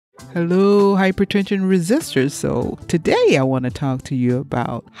Hello, hypertension resistors. So today I want to talk to you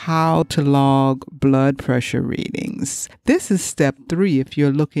about how to log blood pressure readings. This is step 3 if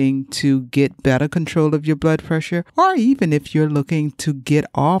you're looking to get better control of your blood pressure, or even if you're looking to get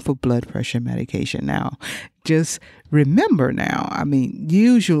off of blood pressure medication. Now, just remember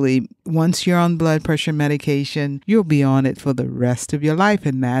usually once you're on blood pressure medication, you'll be on it for the rest of your life.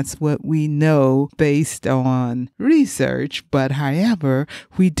 And that's what we know based on research. But however,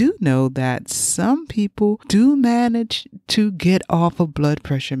 we do know that some people do manage to get off of blood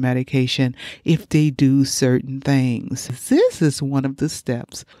pressure medication if they do certain things. This is one of the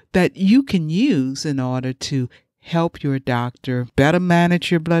steps that you can use in order to help your doctor better manage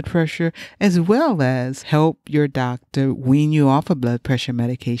your blood pressure, as well as help your doctor wean you off of blood pressure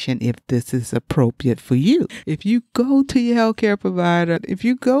medication if this is appropriate for you. If you go to your healthcare provider, if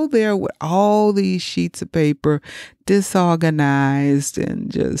you go there with all these sheets of paper disorganized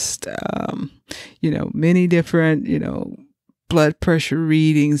and just, many different, blood pressure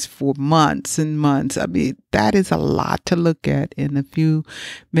readings for months and months. That is a lot to look at in a few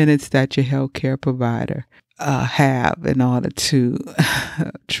minutes that your healthcare provider have in order to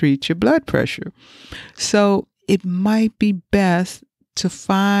treat your blood pressure. So it might be best to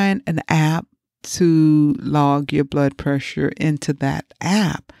find an app to log your blood pressure into that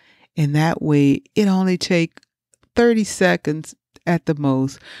app. And that way it only takes 30 seconds at the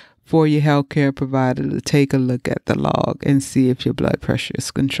most for your healthcare provider to take a look at the log and see if your blood pressure is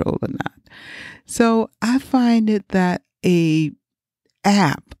controlled or not. So I find it that a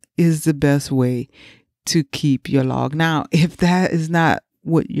app is the best way to keep your log. Now, if that is not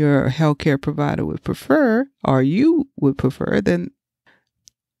what your healthcare provider would prefer, or you would prefer, then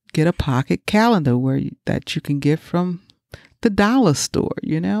get a pocket calendar that you can get from the dollar store,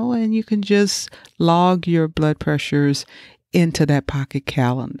 and you can just log your blood pressures into that pocket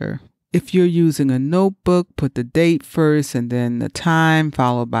calendar. If you're using a notebook, put the date first and then the time,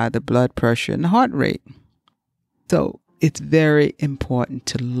 followed by the blood pressure and the heart rate. So it's very important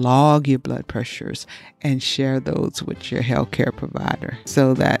to log your blood pressures and share those with your healthcare provider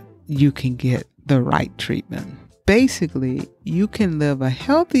so that you can get the right treatment. Basically, you can live a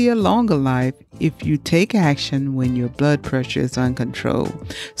healthier, longer life if you take action when your blood pressure is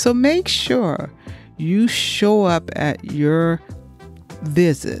uncontrolled. So make sure you show up at your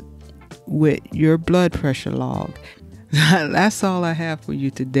visit with your blood pressure log. That's all I have for you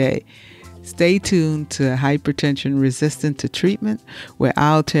today. Stay tuned to Hypertension Resistant to Treatment, where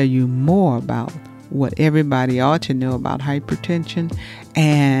I'll tell you more about what everybody ought to know about hypertension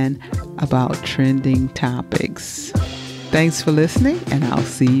and about trending topics. Thanks for listening, and I'll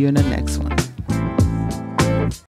see you in the next one.